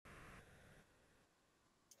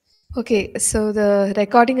Okay, so the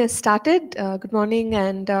recording has started. Good morning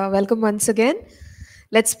and welcome once again.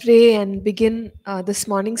 Let's pray and begin this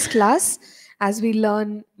morning's class as we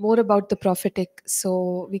learn more about the prophetic.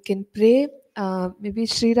 So we can pray. Maybe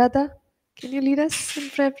Sri Radha, can you lead us in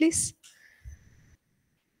prayer, please?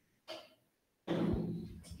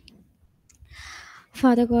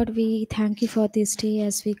 Father God, we thank you for this day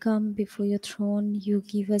as we come before your throne. You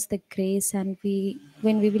give us the grace, and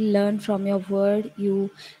when we will learn from your word, you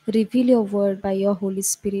reveal your word by your Holy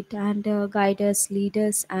Spirit and guide us, lead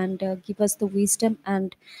us, and give us the wisdom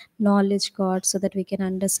and knowledge, God, so that we can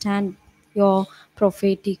understand your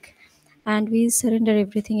prophetic. And we surrender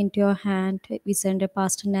everything into your hand. We surrender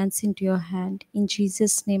Pastor Nancy into your hand. In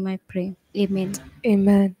Jesus' name I pray. Amen.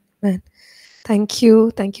 Amen. Amen. Thank you.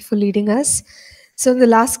 Thank you for leading us. So in the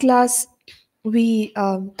last class, we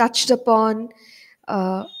touched upon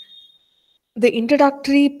uh, the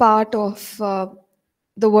introductory part of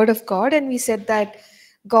the Word of God, and we said that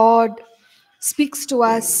God speaks to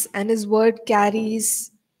us, and His Word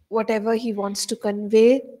carries whatever He wants to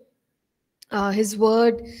convey. His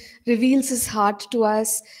Word reveals His heart to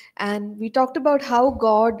us, and we talked about how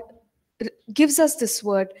God gives us this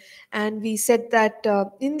word. And we said that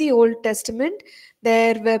in the Old Testament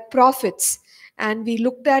there were prophets, and we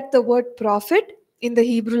looked at the word prophet in the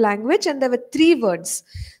Hebrew language, and there were three words.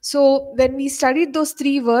 So when we studied those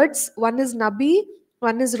three words, one is nabi,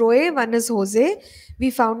 one is roe, one is Hosea, we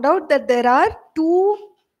found out that there are two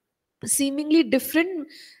seemingly different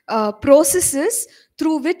processes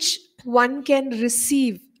through which one can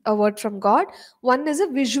receive a word from God. One is a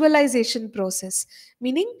visualization process,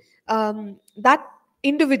 meaning that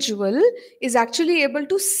individual is actually able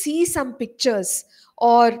to see some pictures,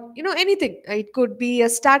 or anything. It could be a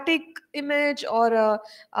static image, or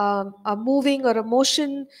a moving or a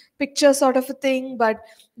motion picture sort of a thing, but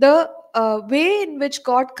the way in which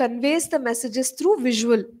God conveys the messages through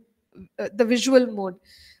the visual mode.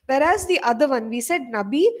 Whereas the other one, we said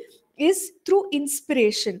nabi, is through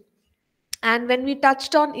inspiration. And when we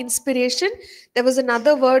touched on inspiration, there was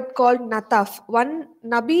another word called nataf. One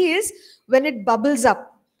nabi is when it bubbles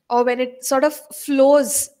up, or when it sort of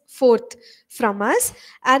flows forth from us.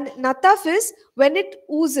 And nataf is when it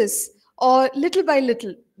oozes, or little by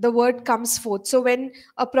little the word comes forth. So when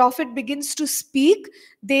a prophet begins to speak,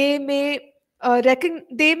 they may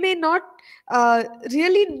they may not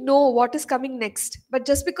really know what is coming next, but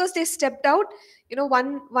just because they stepped out,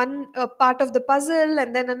 one part of the puzzle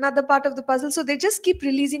and then another part of the puzzle, so they just keep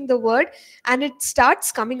releasing the word, and it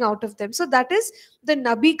starts coming out of them. So that is the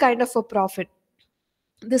nabi kind of a prophet.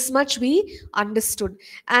 This much we understood.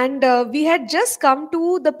 And we had just come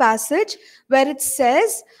to the passage where it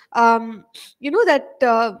says, that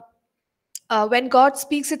when God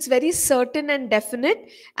speaks, it's very certain and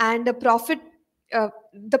definite. And the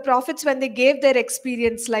prophets, when they gave their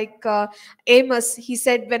experience, like Amos, he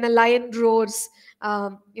said, when a lion roars,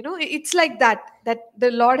 it's like that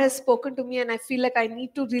the Lord has spoken to me, and I feel like I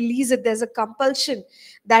need to release it. There's a compulsion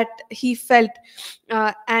that he felt,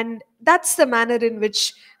 and that's the manner in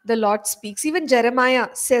which the Lord speaks. Even Jeremiah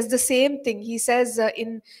says the same thing. He says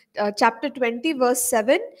in chapter 20, verse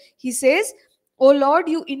 7, he says, "O Lord,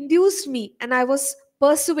 you induced me, and I was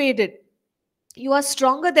persuaded. You are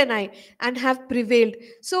stronger than I, and have prevailed."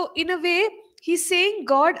 So, in a way, he's saying,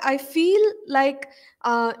 God, I feel like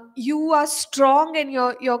you are strong, and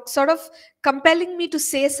you're sort of compelling me to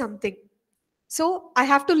say something. So I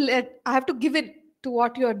have to give in to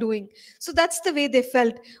what you are doing. So that's the way they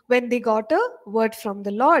felt when they got a word from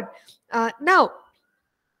the Lord. Now,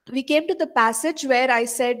 we came to the passage where I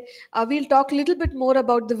said we'll talk a little bit more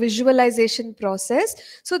about the visualization process.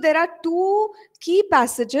 So there are two key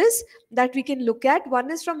passages that we can look at.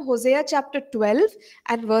 One is from Hosea chapter 12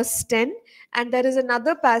 and verse 10, and there is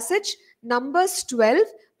another passage, Numbers 12,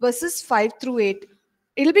 verses 5 through 8.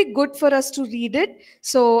 It'll be good for us to read it.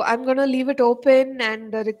 So I'm going to leave it open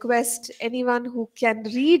and request anyone who can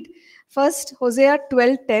read first Hosea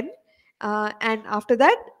 12:10, and after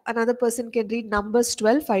that, another person can read Numbers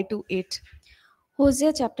 12, 5 to 8.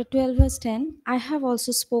 Hosea chapter 12, verse 10. I have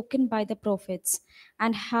also spoken by the prophets,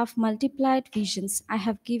 and have multiplied visions. I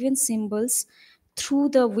have given symbols through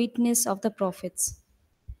the witness of the prophets.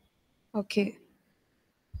 Okay.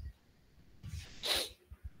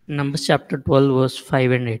 Numbers chapter 12, verse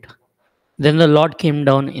 5 and 8. Then the Lord came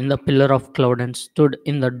down in the pillar of cloud and stood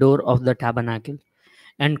in the door of the tabernacle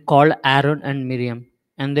and called Aaron and Miriam,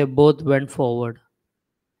 and they both went forward.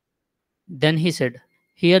 Then he said,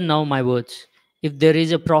 Hear now my words. If there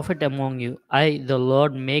is a prophet among you, I, the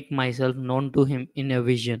Lord, make myself known to him in a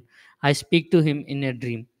vision. I speak to him in a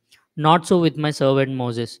dream. Not so with my servant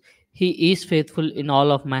Moses. He is faithful in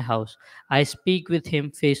all of my house. I speak with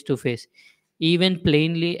him face to face, even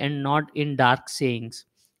plainly and not in dark sayings.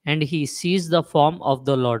 And he sees the form of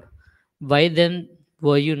the Lord. Why then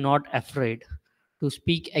were you not afraid to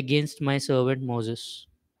speak against my servant Moses?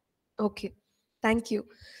 Okay, thank you.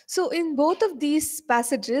 So, in both of these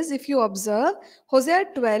passages, if you observe, Hosea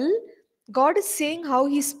 12, God is saying how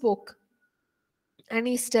he spoke. And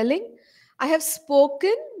he's telling, I have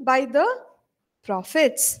spoken by the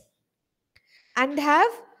prophets and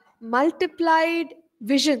have multiplied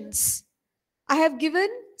visions. I have given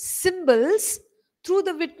symbols through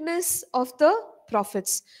the witness of the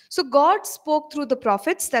prophets. So, God spoke through the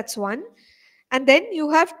prophets, that's one. And then you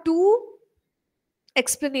have two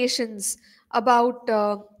explanations about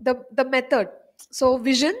the method. So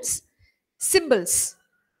visions, symbols.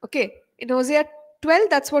 Okay, in Hosea 12,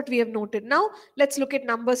 that's what we have noted. Now let's look at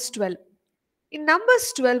Numbers 12. In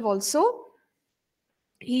Numbers 12 also,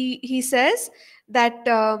 he says that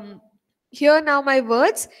hear now my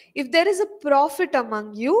words, if there is a prophet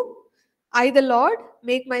among you, I the Lord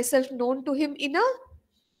make myself known to him in a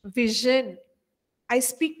vision. I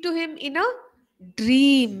speak to him in a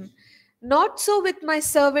dream. Not so with my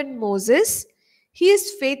servant Moses. He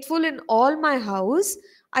is faithful in all my house.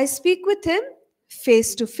 I speak with him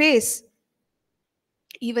face to face,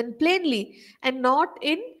 even plainly, and not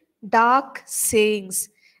in dark sayings.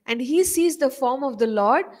 And he sees the form of the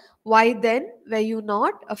Lord. Why then were you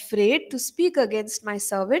not afraid to speak against my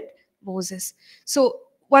servant Moses? So,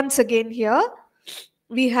 once again, here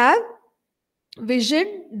we have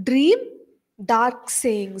vision, dream, dark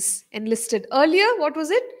sayings enlisted. Earlier, what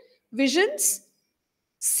was it? Visions,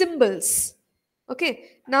 symbols.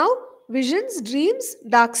 Okay, now visions, dreams,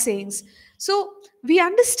 dark sayings. So we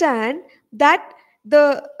understand that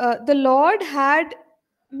the Lord had,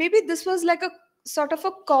 maybe this was like a sort of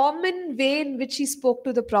a common way in which he spoke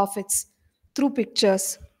to the prophets through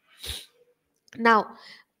pictures. Now,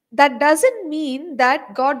 that doesn't mean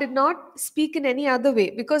that God did not speak in any other way,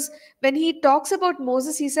 because when he talks about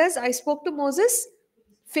Moses, he says, I spoke to Moses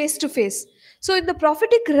face to face. So, in the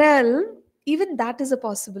prophetic realm, even that is a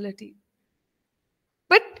possibility.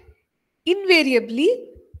 But invariably,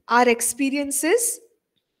 our experiences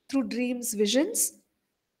through dreams, visions,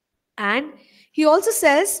 and he also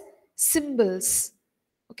says symbols.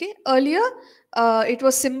 Okay, earlier it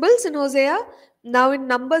was symbols in Hosea, now in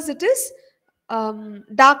Numbers it is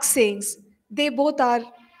dark sayings. They both are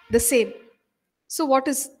the same. So, what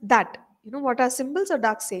is that? What are symbols or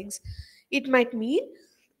dark sayings? It might mean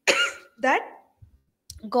that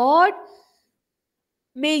God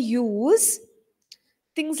may use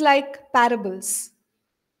things like parables.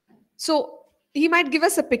 So, he might give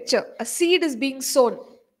us a picture. A seed is being sown.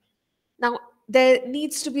 Now, there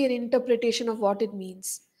needs to be an interpretation of what it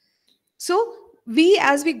means. So,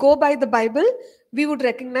 as we go by the Bible, we would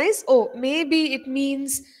recognize, oh, maybe it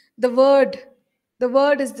means the word. The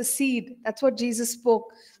word is the seed. That's what Jesus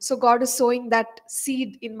spoke. So God is sowing that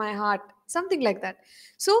seed in my heart. Something like that.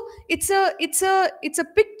 So it's a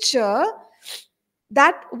picture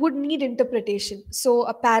that would need interpretation. So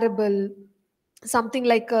a parable, something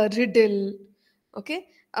like a riddle. Okay.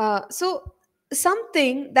 So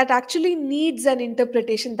something that actually needs an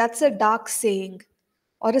interpretation. That's a dark saying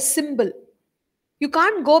or a symbol. You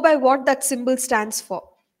can't go by what that symbol stands for.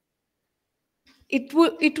 It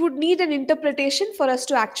would need an interpretation for us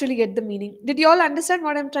to actually get the meaning. Did you all understand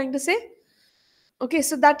what I'm trying to say? Okay,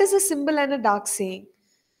 so that is a symbol and a dark saying.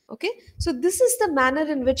 Okay, so this is the manner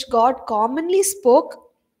in which God commonly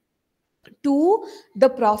spoke to the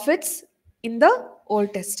prophets in the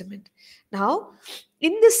Old Testament. Now,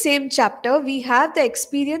 in the same chapter, we have the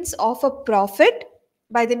experience of a prophet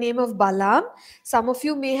by the name of Balaam. Some of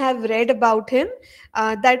you may have read about him,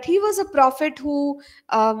 that he was a prophet who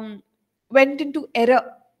went into error.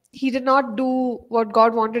 He did not do what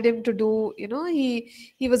God wanted him to do.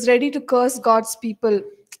 He was ready to curse God's people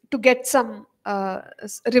to get some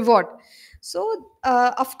reward. So,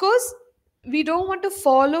 of course, we don't want to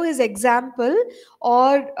follow his example,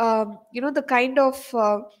 or the kind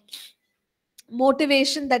of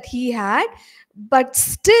motivation that he had. But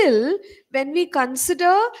still, when we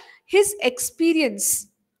consider his experience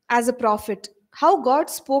as a prophet, how God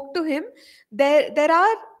spoke to him, there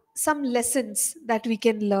are some lessons that we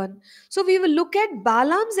can learn. So we will look at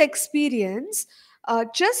Balaam's experience,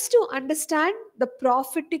 just to understand the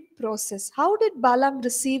prophetic process. How did Balaam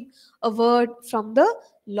receive a word from the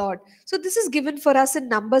Lord? So this is given for us in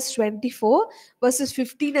Numbers 24, verses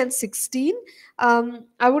 15 and 16.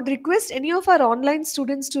 I would request any of our online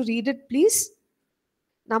students to read it, please.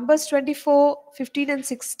 Numbers 24, 15 and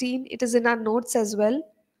 16. It is in our notes as well.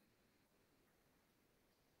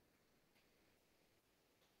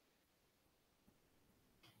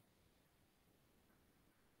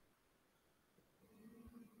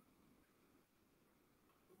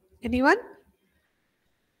 Anyone?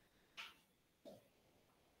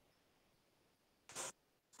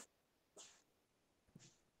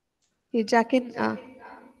 Hey, Jackin.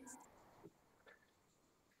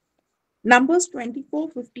 Numbers 24,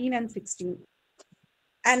 15, and 16.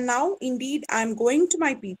 And now indeed I am going to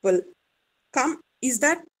my people. Come, is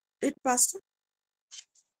that it, Pastor?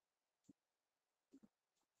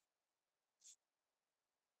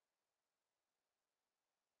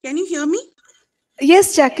 Can you hear me?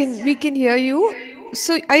 Yes, Jackin, we can hear you.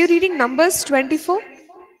 So, are you reading Numbers 24?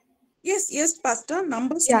 Yes, Pastor.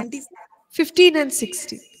 Numbers Yeah, 24. 15 and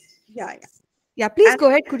 16. Yeah, yeah. Yeah, please And go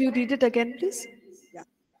ahead. Could you read it again, please? yeah.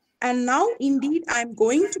 And now indeed I am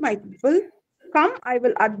going to my people. Come, I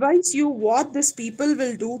will advise you what this people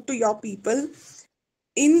will do to your people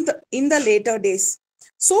in the later days.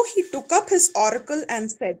 So he took up his oracle and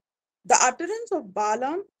said, the utterance of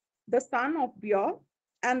Balaam, the son of Beor,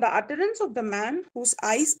 and the utterance of the man whose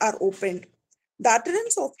eyes are opened, the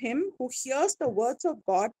utterance of him who hears the words of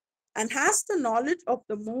God and has the knowledge of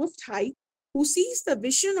the Most High, who sees the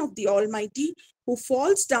vision of the Almighty, who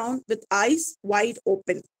falls down with eyes wide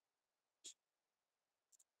open.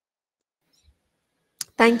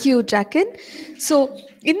 Thank you, Jackin. So,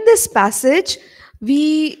 in this passage,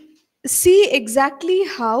 we see exactly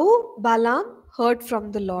how Balaam heard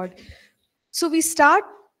from the Lord. So, we start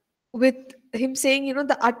with him saying,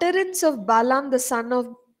 the utterance of Balaam, the son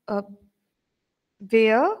of uh,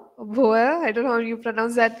 Boer, I don't know how you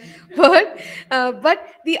pronounce that word, but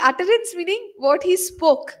the utterance meaning what he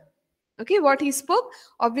spoke. Okay, what he spoke.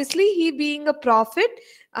 Obviously, he being a prophet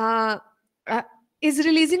uh, uh, is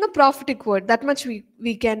releasing a prophetic word. That much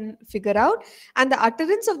we can figure out. And the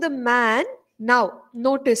utterance of the man, now,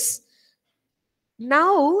 notice,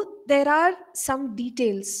 now there are some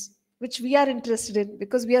details which we are interested in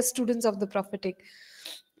because we are students of the prophetic.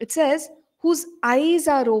 It says, whose eyes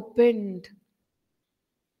are opened.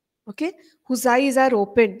 Okay, whose eyes are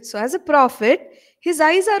opened. So, as a prophet, his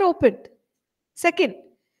eyes are opened. Second,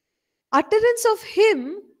 utterance of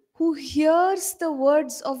him who hears the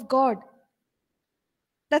words of God.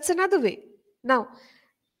 That's another way. Now,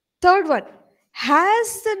 third one,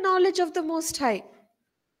 has the knowledge of the Most High,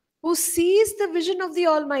 who sees the vision of the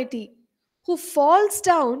Almighty, who falls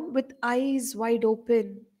down with eyes wide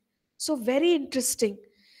open. So, very interesting.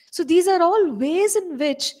 So, these are all ways in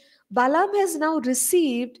which Balaam has now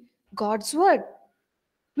received God's word.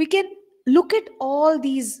 We can look at all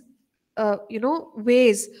these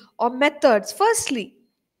ways or methods. Firstly,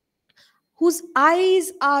 whose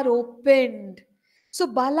eyes are opened. So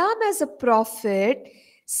Balaam as a prophet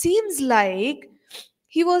seems like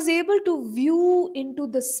he was able to view into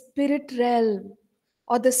the spirit realm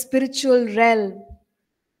or the spiritual realm.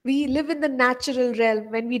 We live in the natural realm.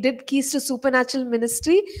 When we did Keys to Supernatural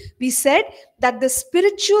Ministry, we said that the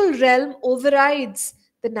spiritual realm overrides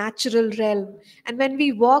the natural realm. And when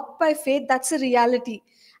we walk by faith, that's a reality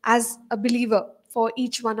as a believer for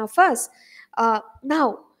each one of us.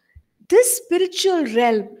 Now, this spiritual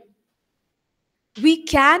realm, we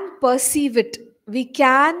can perceive it, we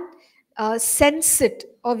can sense it,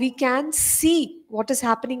 or we can see what is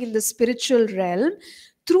happening in the spiritual realm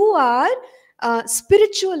through our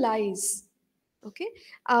spiritual eyes. Okay,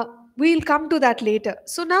 uh, we'll come to that later.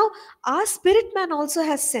 So now our spirit man also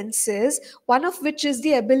has senses, one of which is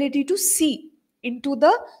the ability to see into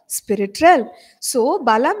the spirit realm. So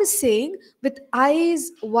Balaam is saying with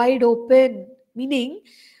eyes wide open, meaning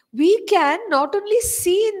we can not only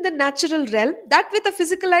see in the natural realm, that with the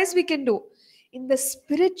physical eyes we can do, in the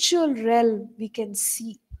spiritual realm we can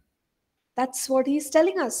see. That's what he's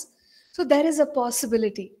telling us. So there is a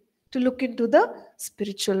possibility to look into the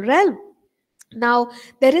spiritual realm. Now,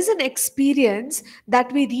 there is an experience that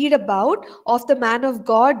we read about of the man of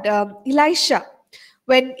God, Elisha.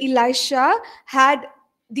 When Elisha had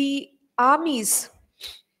the armies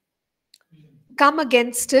come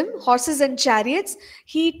against him, horses and chariots,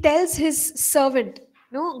 he tells his servant,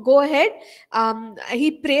 no, go ahead.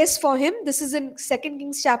 He prays for him. This is in 2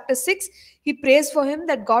 Kings chapter 6. He prays for him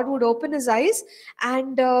that God would open his eyes.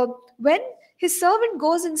 And when his servant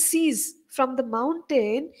goes and sees from the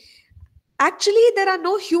mountain, actually there are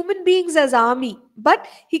no human beings as army, but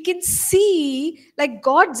he can see like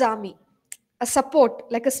God's army, a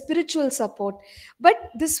support, like a spiritual support. But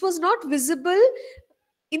this was not visible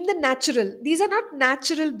in the natural. These are not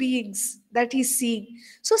natural beings that he's seeing.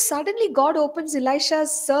 So suddenly God opens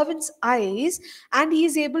Elisha's servant's eyes and he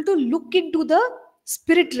is able to look into the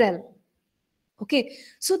spirit realm. Okay,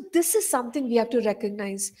 so this is something we have to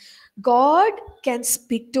recognize. God can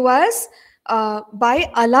speak to us by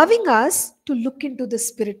allowing us to look into the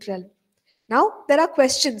spirit realm. Now, there are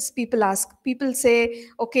questions people ask. People say,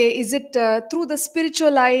 okay, is it through the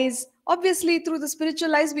spiritual eyes? Obviously, through the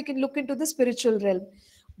spiritual eyes, we can look into the spiritual realm.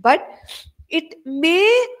 But it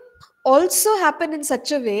may also happen in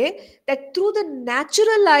such a way that through the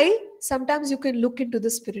natural eye, sometimes you can look into the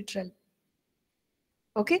spirit realm.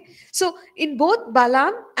 Okay, so in both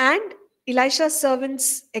Balaam and Elisha's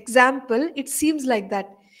servant's example, it seems like that.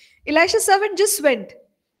 Elisha's servant just went.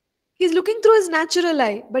 He's looking through his natural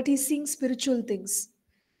eye, but he's seeing spiritual things.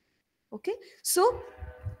 Okay, so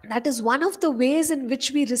that is one of the ways in which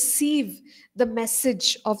we receive the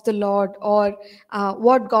message of the Lord, or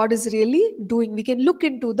what God is really doing. We can look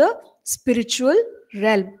into the spiritual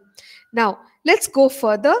realm. Now, let's go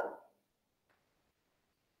further.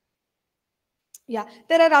 Yeah,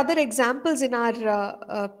 there are other examples in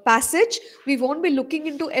our passage. We won't be looking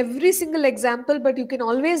into every single example, but you can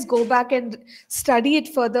always go back and study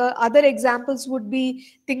it further. Other examples would be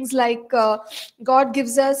things like God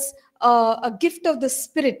gives us a gift of the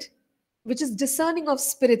Spirit, which is discerning of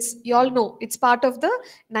spirits. You all know it's part of the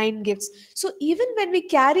 9 gifts. So even when we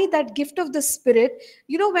carry that gift of the Spirit,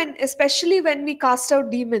 especially when we cast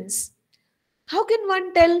out demons, how can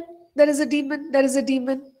one tell there is a demon? There is a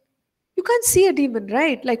demon. You can't see a demon,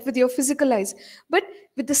 right? Like with your physical eyes. But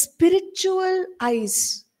with the spiritual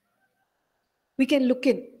eyes, we can look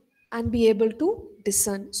in and be able to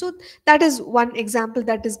discern. So that is one example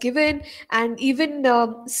that is given. And even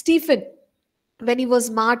Stephen, when he was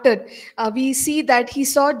martyred, we see that he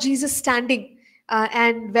saw Jesus standing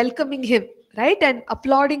and welcoming him, right? And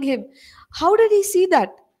applauding him. How did he see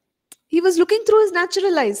that? He was looking through his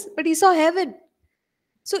natural eyes, but he saw heaven.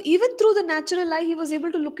 So even through the natural eye, he was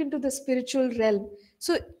able to look into the spiritual realm.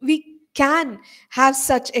 So we can have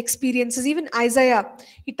such experiences. Even Isaiah,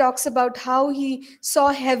 he talks about how he saw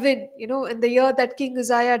heaven, in the year that King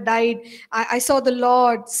Uzziah died. I saw the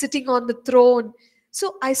Lord sitting on the throne.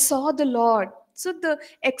 So I saw the Lord. So the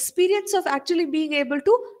experience of actually being able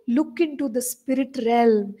to look into the spirit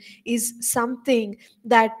realm is something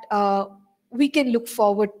that we can look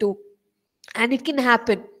forward to, and it can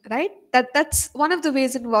happen, right? That's one of the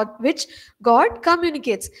ways in which God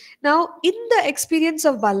communicates. Now, in the experience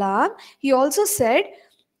of Balaam, he also said,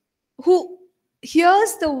 who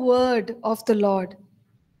hears the word of the Lord.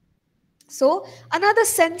 So another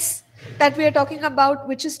sense that we are talking about,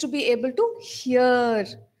 which is to be able to hear,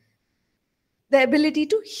 the ability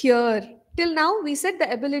to hear. Till now we said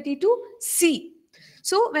the ability to see.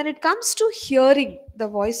 So when it comes to hearing the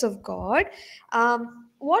voice of God,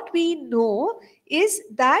 what we know is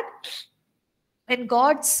that when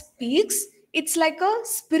God speaks, it's like a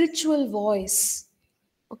spiritual voice.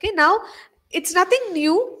 Okay, now it's nothing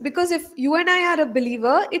new, because if you and I are a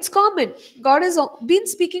believer, it's common. God has been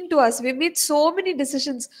speaking to us. We made so many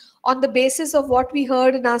decisions on the basis of what we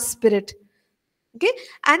heard in our spirit. Okay,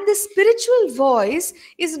 and the spiritual voice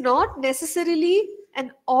is not necessarily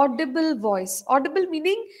an audible voice. Audible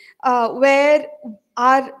meaning where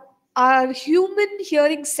our human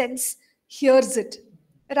hearing sense hears it.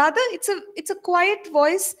 Rather, it's a quiet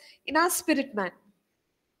voice in our spirit man,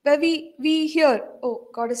 where we hear, oh,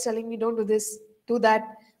 God is telling me, don't do this, do that,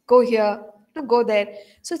 go here, no, go there.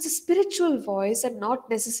 So it's a spiritual voice and not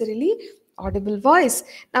necessarily audible voice.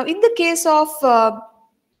 Now, in the case of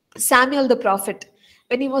Samuel the prophet,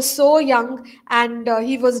 when he was so young and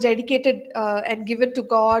he was dedicated and given to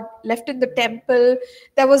God, left in the temple,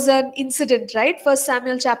 there was an incident, right? First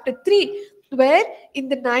Samuel chapter 3, where in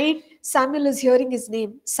the night Samuel is hearing his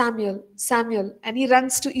name, Samuel, Samuel, and he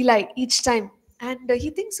runs to Eli each time. And he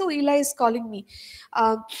thinks, oh, Eli is calling me.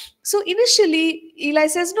 So initially, Eli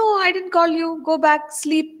says, no, I didn't call you, go back,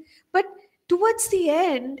 sleep. But towards the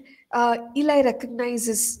end, Eli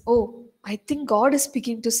recognizes, oh, I think God is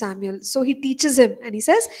speaking to Samuel. So he teaches him and he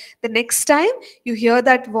says, the next time you hear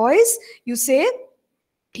that voice, you say,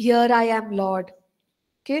 here I am, Lord.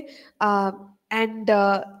 Okay.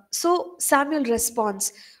 So Samuel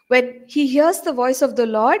responds. When he hears the voice of the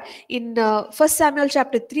Lord in 1 Samuel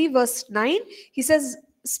chapter 3 verse 9, he says,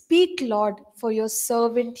 speak, Lord, for your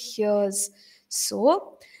servant hears.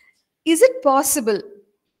 So is it possible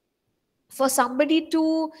for somebody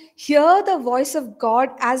to hear the voice of God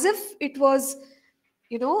as if it was,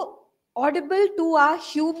 audible to our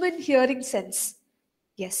human hearing sense?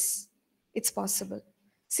 Yes, it's possible.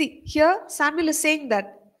 See, here Samuel is saying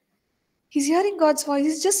that he's hearing God's voice.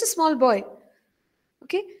 He's just a small boy.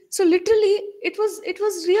 Okay, so literally it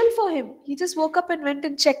was real for him. He just woke up and went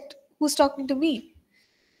and checked who's talking to me.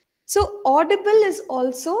 So audible is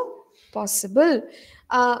also possible.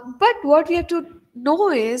 But what we have to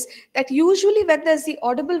know is that usually when there's the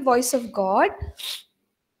audible voice of God,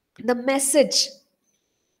 the message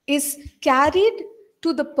is carried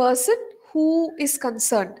to the person who is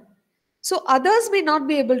concerned. So others may not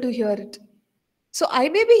be able to hear it. So I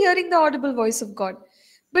may be hearing the audible voice of God,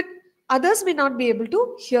 but others may not be able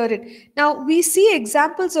to hear it. Now we see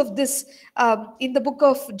examples of this in the book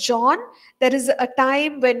of John. There is a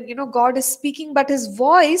time when God is speaking, but His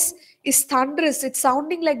voice is thunderous. It's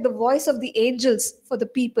sounding like the voice of the angels for the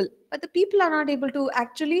people, but the people are not able to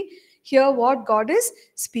actually hear what God is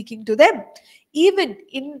speaking to them. Even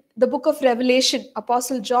in the book of Revelation,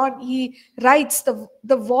 Apostle John, he writes the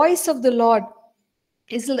voice of the Lord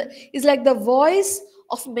is like the voice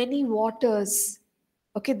of many waters.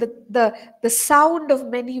 Okay, the sound of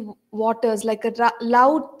many waters, like a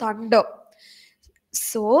loud thunder.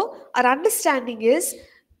 So our understanding is,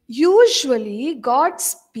 usually God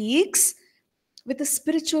speaks with a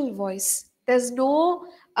spiritual voice. There's no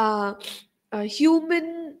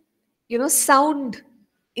human sound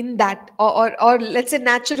in that, or let's say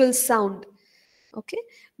natural sound. Okay,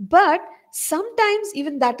 but sometimes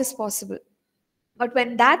even that is possible. But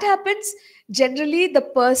when that happens, generally the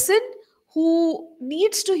person who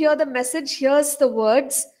needs to hear the message hears the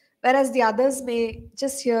words, whereas the others may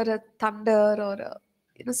just hear a thunder or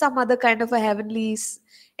some other kind of a heavenly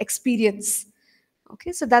experience.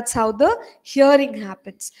 Okay, so that's how the hearing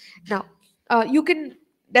happens. Now, you can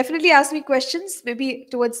definitely ask me questions maybe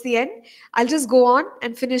towards the end. I'll just go on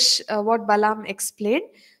and finish what Balaam explained.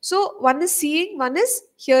 So, one is seeing, one is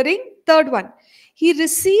hearing, third one, he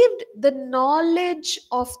received the knowledge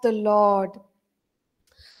of the Lord.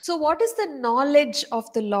 So, what is the knowledge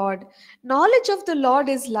of the Lord? Knowledge of the Lord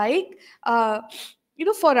is like,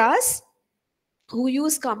 for us who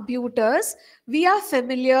use computers, we are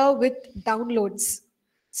familiar with downloads.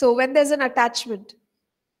 So when there's an attachment,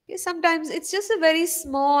 okay, sometimes it's just a very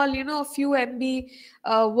small, a few MB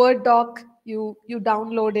Word doc, you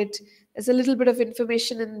download it. There's a little bit of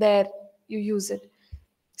information in there, you use it.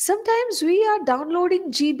 Sometimes we are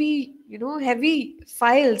downloading GB, heavy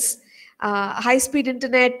files, high speed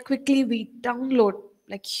internet, quickly we download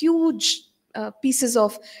like huge pieces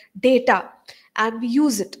of data and we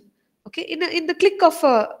use it. Okay, in the click of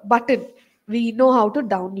a button, we know how to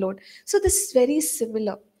download. So this is very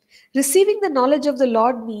similar. Receiving the knowledge of the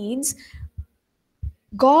Lord means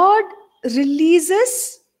God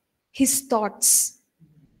releases His thoughts.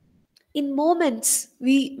 In moments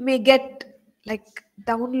we may get like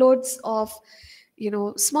downloads of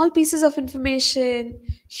small pieces of information,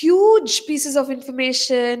 huge pieces of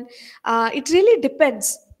information. It really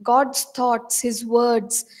depends. God's thoughts, His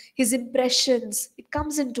words, His impressions, it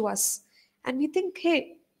comes into us and we think,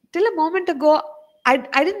 hey, till a moment ago I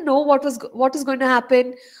didn't know what is going to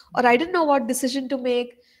happen, or I didn't know what decision to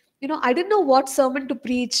make. I didn't know what sermon to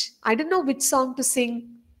preach, I didn't know which song to sing,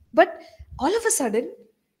 but all of a sudden,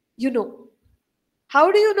 you know.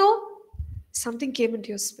 How do you know? Something came into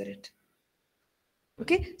your spirit.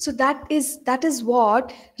 Okay, so that is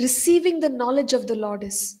what receiving the knowledge of the Lord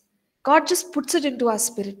is. God just puts it into our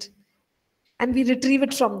spirit and we retrieve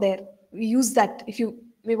it from there. We use that, if you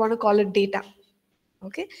may want to call it data.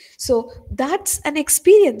 Okay, so that's an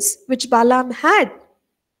experience which Balaam had,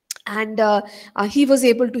 and he was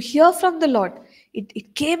able to hear from the Lord.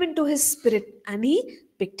 It came into his spirit and he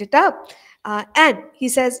picked it up. And he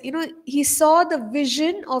says, he saw the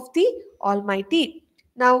vision of the Almighty.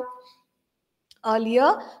 Now,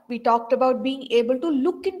 earlier we talked about being able to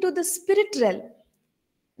look into the spirit realm.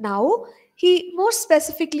 Now, he more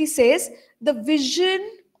specifically says the vision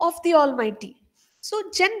of the Almighty. So,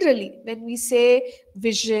 generally, when we say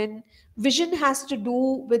vision, vision has to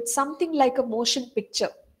do with something like a motion picture.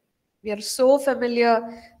 We are so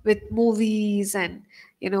familiar with movies and,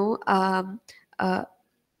 you know, uh,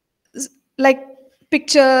 like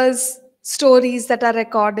pictures, stories that are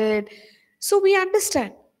recorded. So, we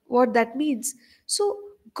understand what that means. So,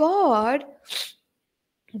 God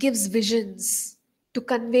gives visions to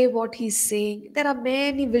convey what he's saying. There are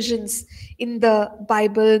many visions in the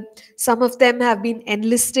Bible. Some of them have been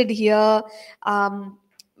enlisted here. Um,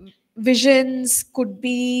 Visions could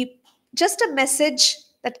be just a message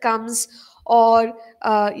that comes, or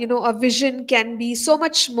a vision can be so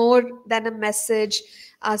much more than a message.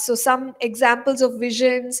 So some examples of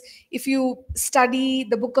visions, if you study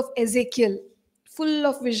the book of Ezekiel, full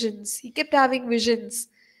of visions. He kept having visions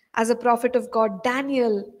as a prophet of God.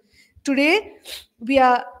 Daniel, today we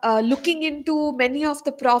are looking into many of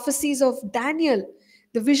the prophecies of Daniel.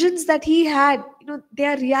 The visions that he had, they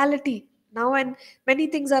are reality now, and many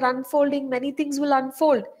things are unfolding, many things will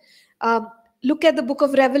unfold. um, Look at the book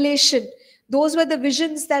of Revelation. Those were the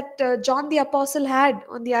visions that John the Apostle had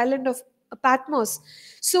on the island of Patmos.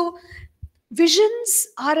 So visions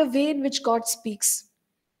are a way in which God speaks.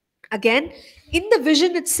 Again, in the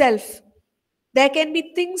vision itself, there can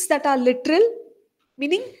be things that are literal,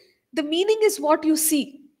 meaning the meaning is what you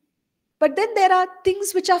see. But then there are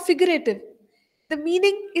things which are figurative. The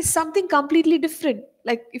meaning is something completely different.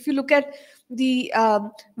 Like if you look at the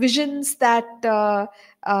visions that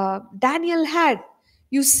Daniel had,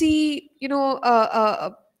 you see,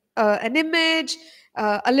 an image.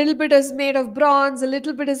 A little bit is made of bronze, a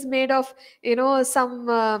little bit is made of, some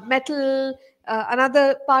metal,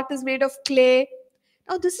 another part is made of clay.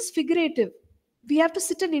 Now, this is figurative. We have to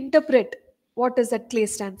sit and interpret, what does that clay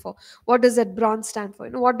stand for? What does that bronze stand for?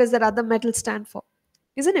 What does that other metal stand for?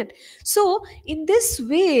 Isn't it? So, in this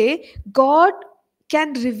way, God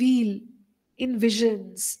can reveal in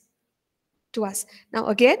visions to us. Now,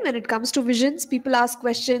 again, when it comes to visions, people ask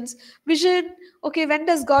questions. Vision, okay, when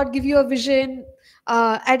does God give you a vision?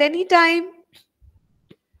 At any time?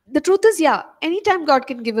 The truth is, yeah, anytime God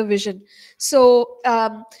can give a vision. So,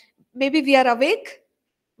 maybe we are awake,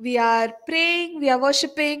 we are praying, we are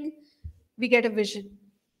worshiping, we get a vision.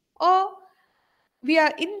 Or we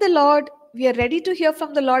are in the Lord, we are ready to hear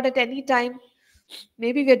from the Lord at any time.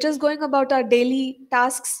 Maybe we are just going about our daily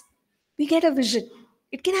tasks, we get a vision.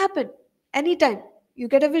 It can happen anytime. You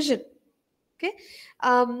get a vision. Okay.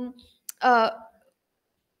 Um, uh,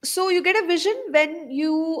 so you get a vision when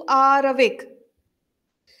you are awake.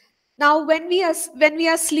 Now, when we are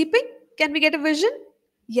sleeping, can we get a vision?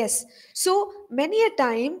 Yes. So many a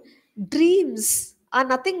time, dreams are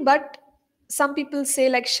nothing but, some people say,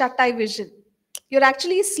 like shut eye vision. You're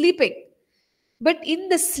actually sleeping, but in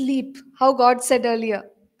the sleep, how God said earlier,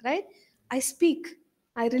 right? I speak,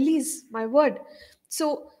 I release my word.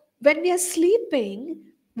 So when we are sleeping,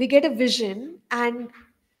 we get a vision, and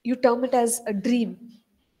you term it as a dream,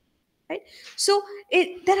 right? So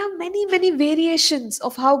there are many variations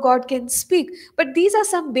of how God can speak, but these are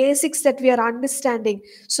some basics that we are understanding.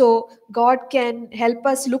 So God can help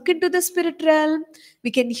us look into the spirit realm.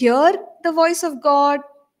 We can hear the voice of God.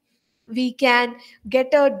 We can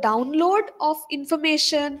get a download of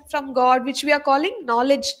information from God, which we are calling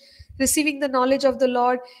knowledge, receiving the knowledge of the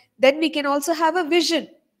Lord. Then we can also have a vision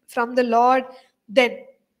from the Lord. Then,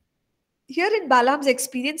 here in Balaam's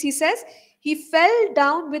experience, he says he fell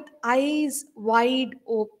down with eyes wide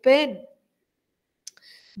open.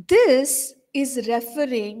 This is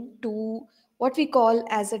referring to what we call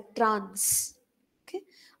as a trance. Okay,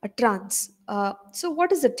 a trance. So,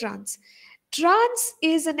 what is a trance? Trance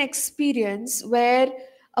is an experience where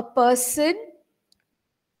a person,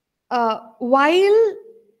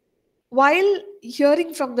 while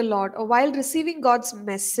hearing from the Lord or while receiving God's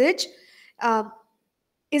message, um,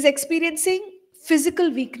 is experiencing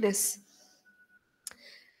physical weakness.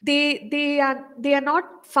 They are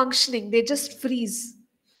not functioning. They just freeze.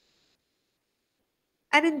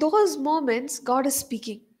 And in those moments, God is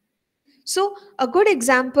speaking. So, a good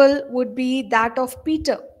example would be that of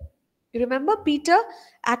Peter. You remember Peter,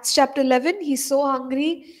 Acts chapter 11, he's so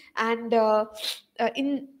hungry, and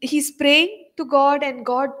he's praying to God, and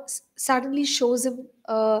God suddenly shows him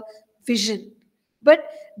a vision. But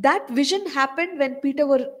that vision happened when Peter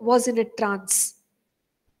was in a trance.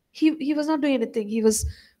 He was not doing anything. He was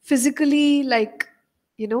physically, like,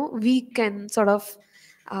 weak and sort of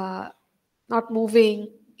uh, not moving.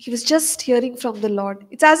 He was just hearing from the Lord.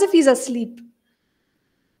 It's as if he's asleep.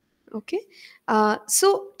 Okay.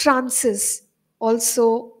 So trances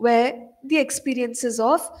also were the experiences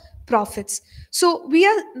of prophets. So we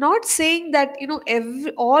are not saying that,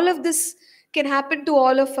 all of this can happen to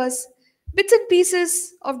all of us. Bits and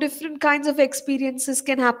pieces of different kinds of experiences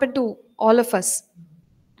can happen to all of us.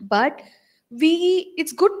 But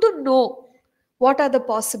it's good to know what are the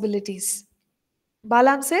possibilities.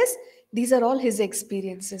 Balaam says these are all his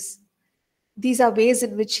experiences. These are ways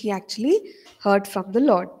in which he actually heard from the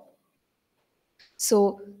Lord.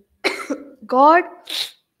 So, God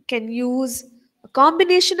can use a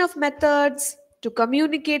combination of methods to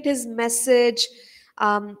communicate his message,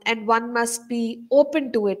 and one must be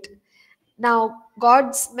open to it. Now,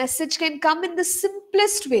 God's message can come in the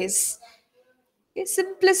simplest ways. Okay,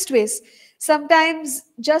 simplest ways. Sometimes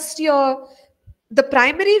just the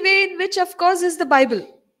primary way in which, of course, is the Bible.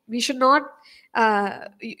 We should not,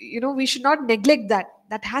 we should not neglect that.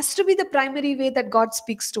 That has to be the primary way that God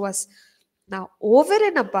speaks to us. Now, over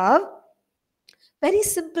and above, very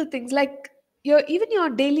simple things like your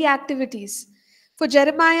daily activities. For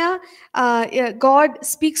Jeremiah, yeah, God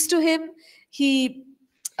speaks to him. He,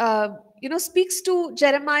 speaks to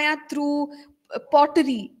Jeremiah through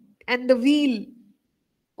pottery and the wheel.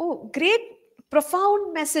 Oh, great,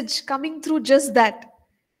 profound message coming through just that.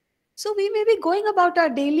 So we may be going about our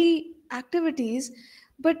daily activities,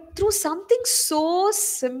 But through something so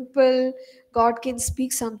simple, God can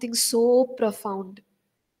speak something so profound.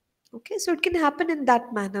 Okay, so it can happen in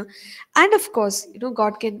that manner. And of course,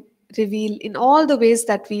 God can reveal in all the ways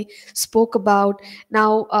that we spoke about.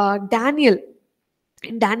 Now, Daniel,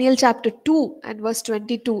 in Daniel chapter 2 and verse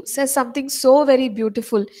 22, says something so very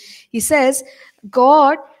beautiful. He says,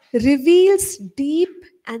 God reveals deep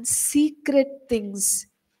and secret things.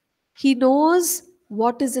 He knows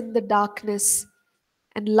what is in the darkness,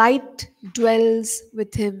 and light dwells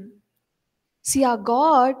with him. See, our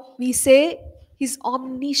God, we say, He's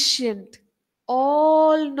omniscient,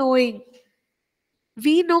 all knowing.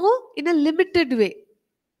 We know in a limited way.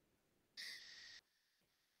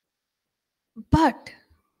 But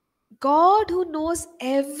God, who knows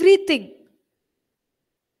everything,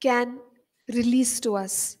 can release to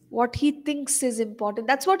us what He thinks is important.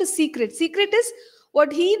 That's what is secret. Secret is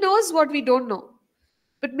what He knows, what we don't know.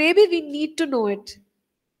 But maybe we need to know it.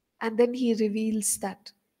 And then He reveals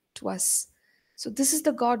that to us. So, this is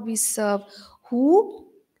the God we serve, who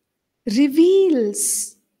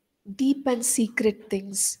reveals deep and secret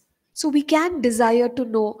things. So we can desire to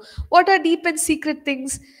know what are deep and secret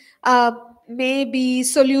things. Uh, Maybe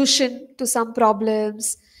solution to some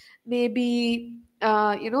problems. Maybe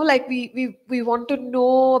like we want to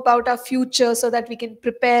know about our future so that we can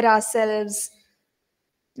prepare ourselves,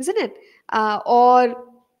 isn't it? Or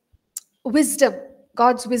wisdom,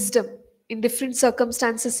 God's wisdom in different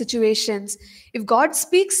circumstances, situations. If God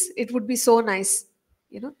speaks, it would be so nice.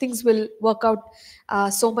 Things will work out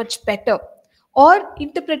so much better. Or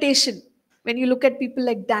interpretation. When you look at people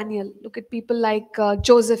like Daniel, look at people like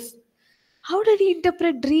Joseph. How did he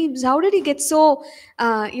interpret dreams? How did he get so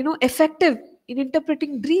effective in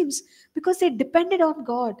interpreting dreams? Because they depended on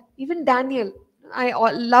God. Even Daniel,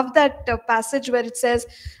 love that passage where it says,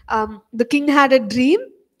 the king had a dream,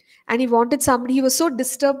 and he wanted somebody. He was so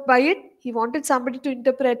disturbed by it, he wanted somebody to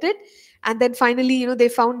interpret it. And then finally, they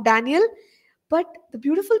found Daniel. But the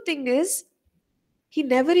beautiful thing is, he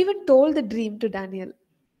never even told the dream to Daniel.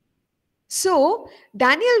 So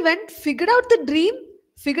Daniel went, figured out the dream,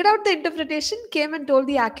 figured out the interpretation, came and told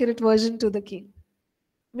the accurate version to the king.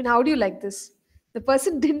 I mean, how do you like this? The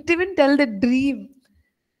person didn't even tell the dream,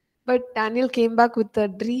 but Daniel came back with the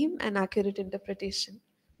dream and accurate interpretation.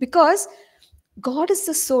 Because God is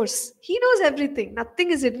the source. He knows everything.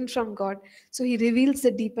 Nothing is hidden from God. So He reveals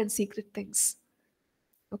the deep and secret things.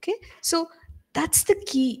 Okay? So that's the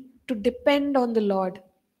key, to depend on the Lord.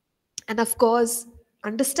 And of course,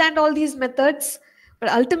 understand all these methods. But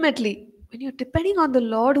ultimately, when you're depending on the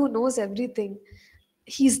Lord who knows everything,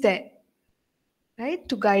 He's there, right?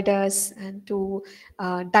 To guide us and to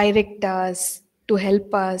direct us, to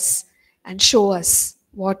help us and show us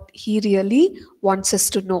what He really wants us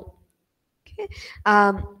to know. Okay?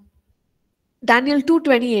 Daniel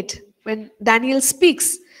 2:28, when Daniel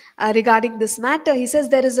speaks regarding this matter, he says,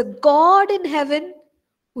 there is a God in heaven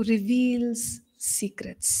who reveals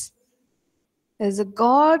secrets. There is a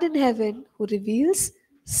God in heaven who reveals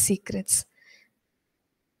secrets.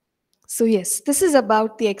 So yes, this is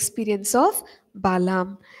about the experience of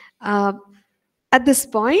Balaam. Uh, at this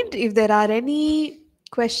point, if there are any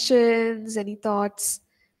questions, any thoughts,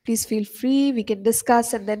 please feel free. We can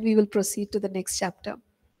discuss and then we will proceed to the next chapter.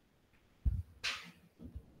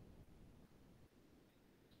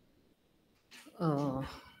 Uh,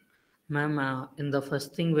 Ma'am, in the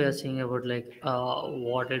first thing we are saying about like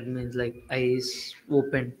what it means, like eyes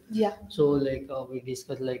open. Yeah. So like we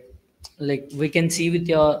discussed like we can see with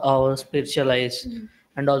our spiritual eyes,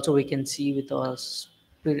 and also we can see with our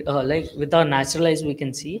like with our natural eyes we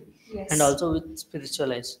can see, and Yes. also with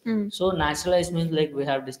spiritual eyes. So natural eyes means like we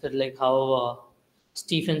have discussed like how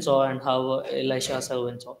Stephen saw and how Elisha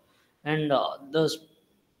servant saw, and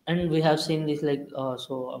and we have seen this like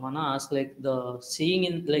so I wanna ask like the seeing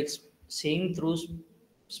in like seeing through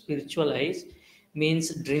spiritual eyes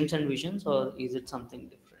means dreams and visions, or is it something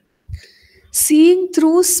different? Seeing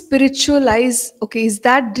through spiritual eyes, okay, is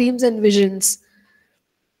that dreams and visions?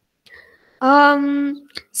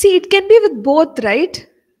 See, it can be with both, right?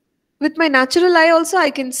 With my natural eye also I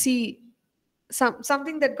can see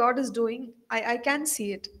something that God is doing. I can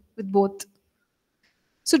see it with both.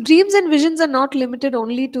 So dreams and visions are not limited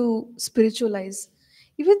only to spiritual eyes.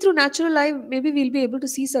 Even through natural eye, maybe we'll be able to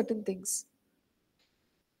see certain things.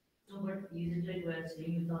 No, but is it like we are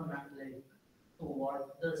seeing with our like so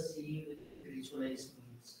what the seeing with spiritual eyes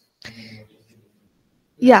means? I mean, what is the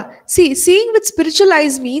difference? Yeah. See, seeing with spiritual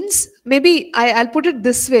eyes means, maybe I'll put it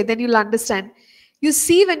this way, then you'll understand. You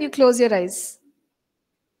see when you close your eyes.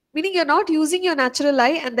 Meaning you're not using your natural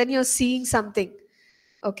eye and then you're seeing something.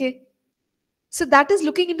 Okay? So that is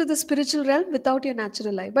looking into the spiritual realm without your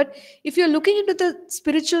natural eye. But if you're looking into the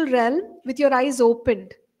spiritual realm with your eyes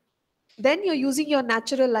opened, then you're using your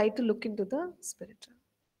natural eye to look into the spiritual.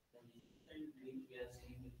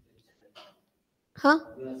 Huh?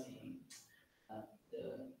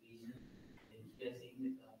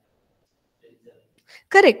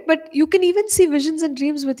 Correct. But you can even see visions and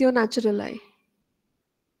dreams with your natural eye.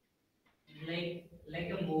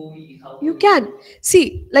 You can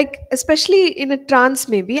see, like, especially in a trance,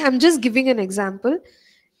 maybe. I'm just giving an example.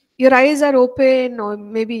 Your eyes are open, or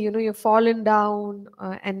maybe you're fallen down,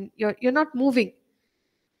 and you're not moving,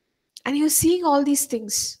 and you're seeing all these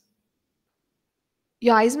things.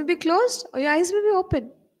 Your eyes may be closed or your eyes may be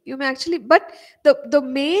open. You may actually, but the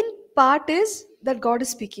main part is that God is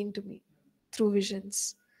speaking to me through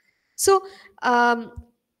visions. So um,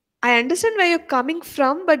 I understand where you're coming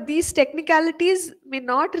from, but these technicalities may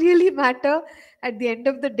not really matter at the end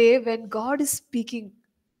of the day when God is speaking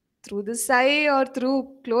through this eye or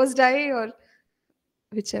through closed eye or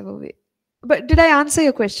whichever way. But did I answer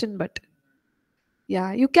your question? But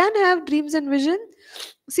yeah, you can have dreams and vision.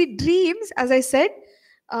 See, dreams, as I said,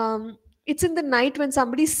 it's in the night when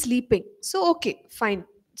somebody's sleeping. So, okay, fine.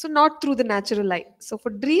 So, not through the natural eye. So, for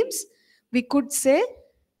dreams, we could say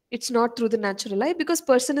it's not through the natural eye because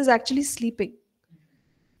person is actually sleeping.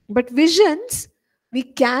 But visions, we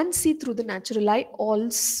can see through the natural eye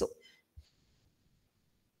also.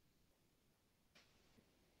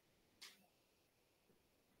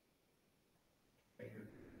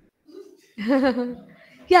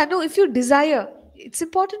 Yeah, no, if you desire, it's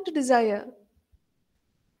important to desire.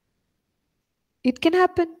 It can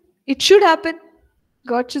happen. It should happen.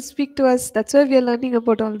 God should speak to us. That's why we are learning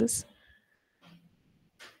about all this.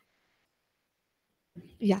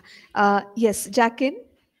 Yeah. Yes, Jackin,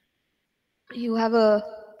 you have a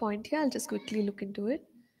point here. I'll just quickly look into it.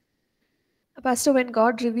 Pastor, when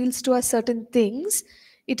God reveals to us certain things,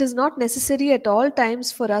 it is not necessary at all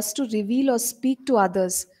times for us to reveal or speak to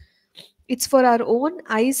others. It's for our own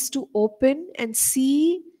eyes to open and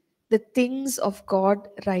see the things of God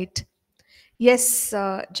right. Yes,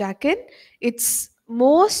 Jackin, it's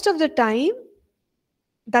most of the time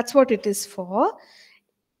that's what it is for.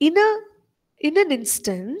 In an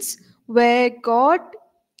instance where God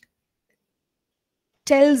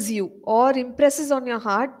tells you or impresses on your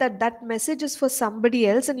heart that that message is for somebody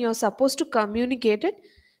else and you're supposed to communicate it,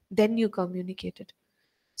 then you communicate it.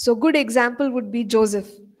 So good example would be Joseph.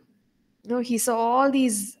 He saw all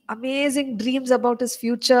these amazing dreams about his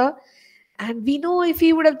future, and we know if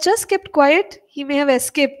he would have just kept quiet, he may have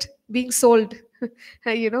escaped being sold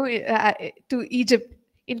to Egypt,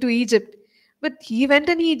 into Egypt. But he went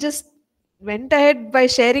and he just went ahead by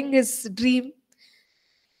sharing his dream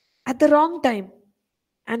at the wrong time,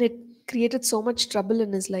 and it created so much trouble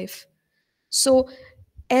in his life. So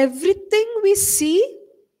everything we see,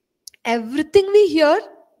 everything we hear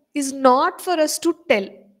is not for us to tell.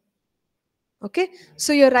 Okay,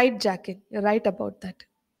 so you're right, Jackie, you're right about that.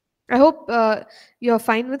 I hope you're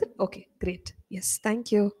fine with it. Okay, great. Yes,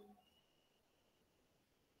 thank you.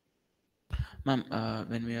 Ma'am,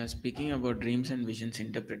 when we are speaking about dreams and visions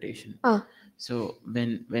interpretation, Ah, so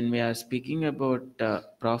when we are speaking about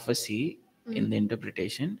prophecy in the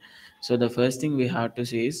interpretation, so the first thing we have to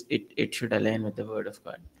say is it should align with the word of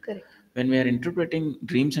God. correct. When we are interpreting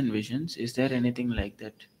dreams and visions, is there anything like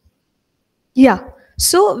that? Yeah.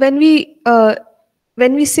 So when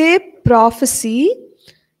we say prophecy,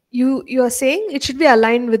 you are saying it should be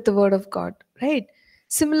aligned with the word of God, right?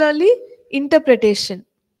 Similarly, interpretation.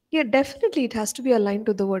 Yeah, definitely it has to be aligned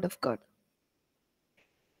to the word of God.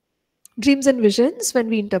 Dreams and visions, when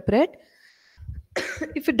we interpret,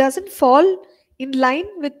 if it doesn't fall in line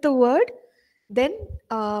with the word, then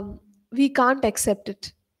we can't accept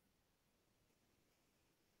it.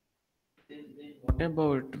 What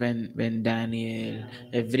about when Daniel,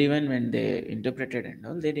 everyone, when they interpreted and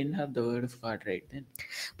all, they didn't have the word of God right then?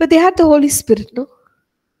 But they had the Holy Spirit, no?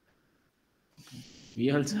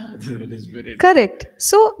 We also have the Holy Spirit. Correct.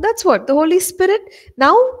 So that's what the Holy Spirit.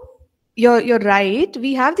 Now you're right.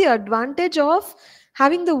 We have the advantage of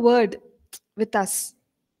having the word with us.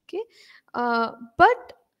 Okay.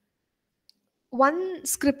 But one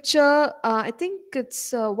scripture, I think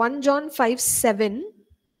it's 1 John 5:7.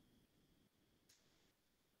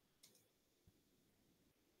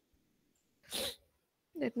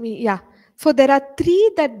 Let me, yeah. For there are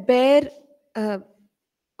three that bear, uh,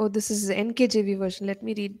 oh, this is the NKJV version. Let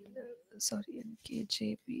me read. Sorry,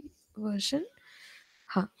 NKJV version.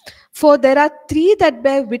 Huh. For there are three that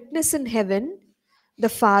bear witness in heaven: the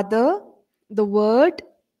Father, the Word,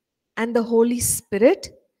 and the Holy Spirit.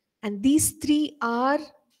 And these three are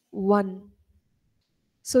one.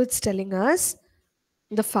 So it's telling us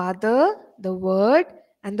the Father, the Word,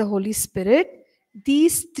 and the Holy Spirit,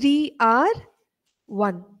 these three are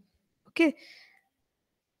one. Okay.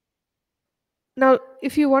 Now,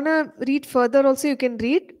 if you want to read further, also you can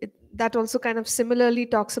read. That also kind of similarly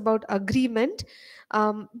talks about agreement.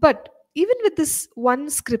 But even with this one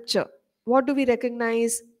scripture, what do we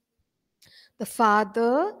recognize? The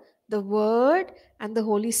Father, the Word, and the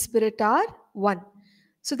Holy Spirit are one.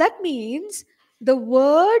 So that means the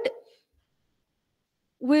Word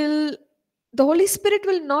will, the Holy Spirit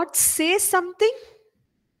will not say something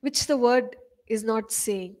which the Word is not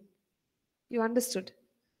saying. You understood?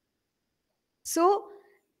 So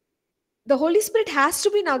the Holy Spirit has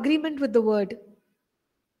to be in agreement with the Word.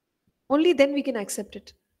 Only then we can accept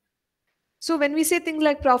it. So when we say things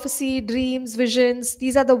like prophecy, dreams, visions,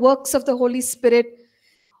 these are the works of the Holy Spirit.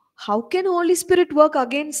 How can Holy Spirit work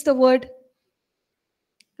against the Word?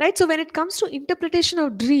 Right? So when it comes to interpretation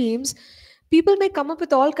of dreams, people may come up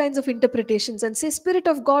with all kinds of interpretations and say, Spirit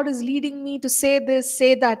of God is leading me to say this,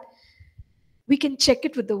 say that. We can check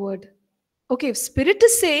it with the Word. Okay, if Spirit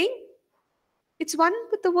is saying, it's one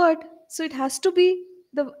with the Word. So it has to be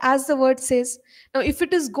as the Word says. Now, if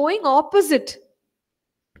it is going opposite,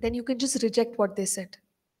 then you can just reject what they said.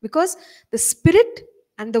 Because the Spirit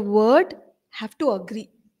and the Word have to agree.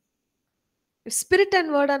 If Spirit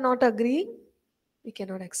and Word are not agreeing, we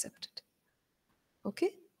cannot accept it.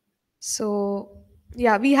 Okay? So,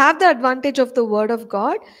 yeah, we have the advantage of the Word of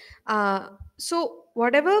God. So,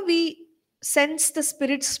 whatever we sense the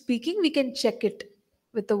Spirit speaking, we can check it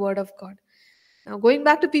with the Word of God. Now, going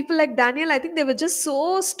back to people like Daniel, I think they were just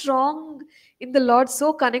so strong in the Lord,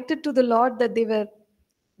 so connected to the Lord that they were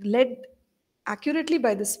led accurately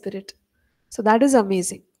by the Spirit. So, that is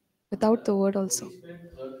amazing. Without the Word, also. Holy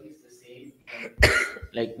Spirit work is the same,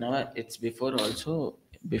 like now it's before also,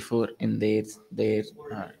 before in their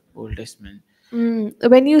Old Testament.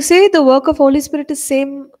 When you say the work of Holy Spirit is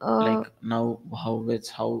same, Like now how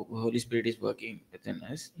Holy Spirit is working within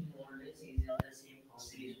us.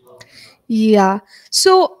 yeah.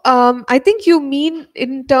 So I think you mean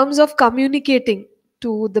in terms of communicating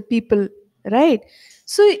to the people, right?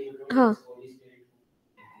 So, huh,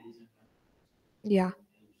 yeah,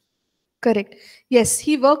 correct. Yes,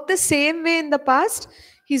 he worked the same way in the past.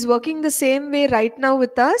 He's working the same way right now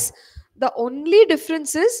with us. The only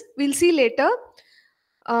difference is, we'll see later,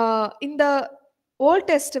 in the Old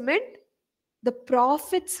Testament, the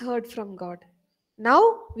prophets heard from God. Now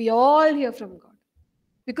we all hear from God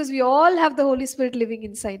because we all have the Holy Spirit living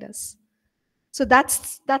inside us. So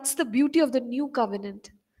that's the beauty of the new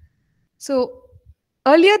covenant. So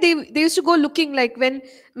earlier they used to go looking, like when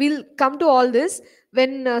we'll come to all this,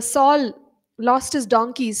 when Saul lost his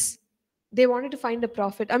donkeys, they wanted to find a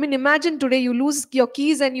prophet. I mean, imagine today you lose your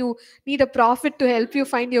keys and you need a prophet to help you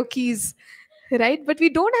find your keys, right? But we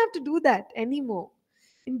don't have to do that anymore.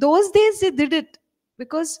 In those days they did it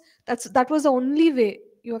because that was the only way.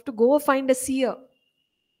 You have to go find a seer.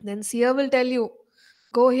 Then seer will tell you,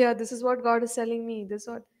 go here, this is what God is telling me, this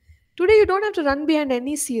what. Today you don't have to run behind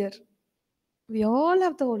any seer. We all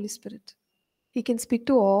have the Holy Spirit. He can speak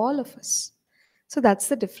to all of us. So that's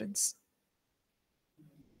the difference.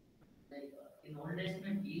 In Old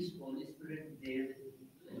Testament, is Holy Spirit there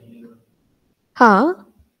with everyone? Huh?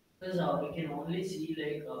 Because we can only see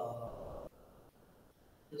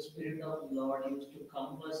the Spirit of Lord used to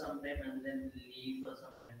come for some time and then leave for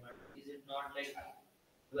some time. But is it not like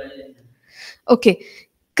dwell in them? Okay,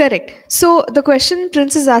 correct. So the question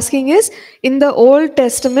Prince is asking is, in the Old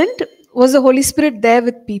Testament, was the Holy Spirit there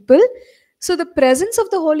with people? So the presence of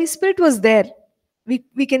the Holy Spirit was there.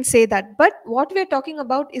 We can say that. But what we are talking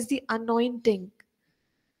about is the anointing.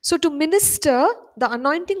 So to minister, the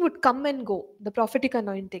anointing would come and go, the prophetic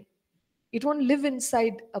anointing. It won't live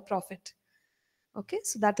inside a prophet. Okay,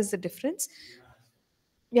 so that is the difference.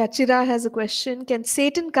 Yeah, Chira has a question. Can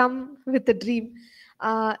Satan come with a dream?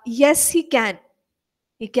 Yes, he can.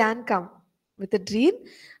 He can come with a dream.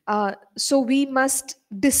 So we must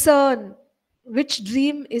discern which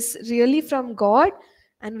dream is really from God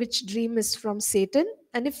and which dream is from Satan.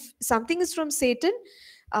 And if something is from Satan,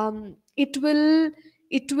 it will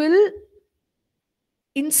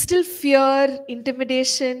instill fear,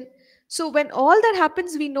 intimidation. So when all that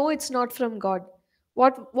happens, we know it's not from God.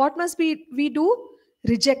 What must we do?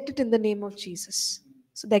 Reject it in the name of Jesus.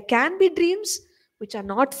 So there can be dreams which are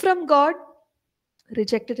not from God.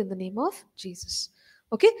 Reject it in the name of Jesus.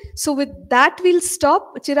 Okay, so with that we'll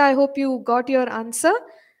stop. Chira, I hope you got your answer.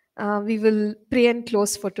 We will pray and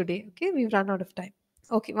close for today. Okay, we've run out of time.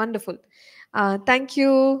 Okay, wonderful. Thank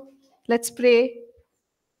you. Let's pray.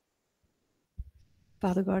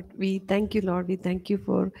 Father God, we thank you, Lord. We thank you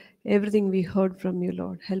for everything we heard from you,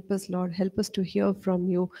 Lord. Help us, Lord. Help us to hear from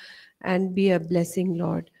you and be a blessing,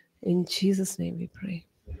 Lord. In Jesus' name we pray.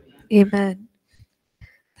 Amen.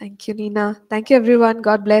 Thank you, Nina. Thank you, everyone.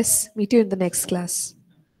 God bless. Meet you in the next class.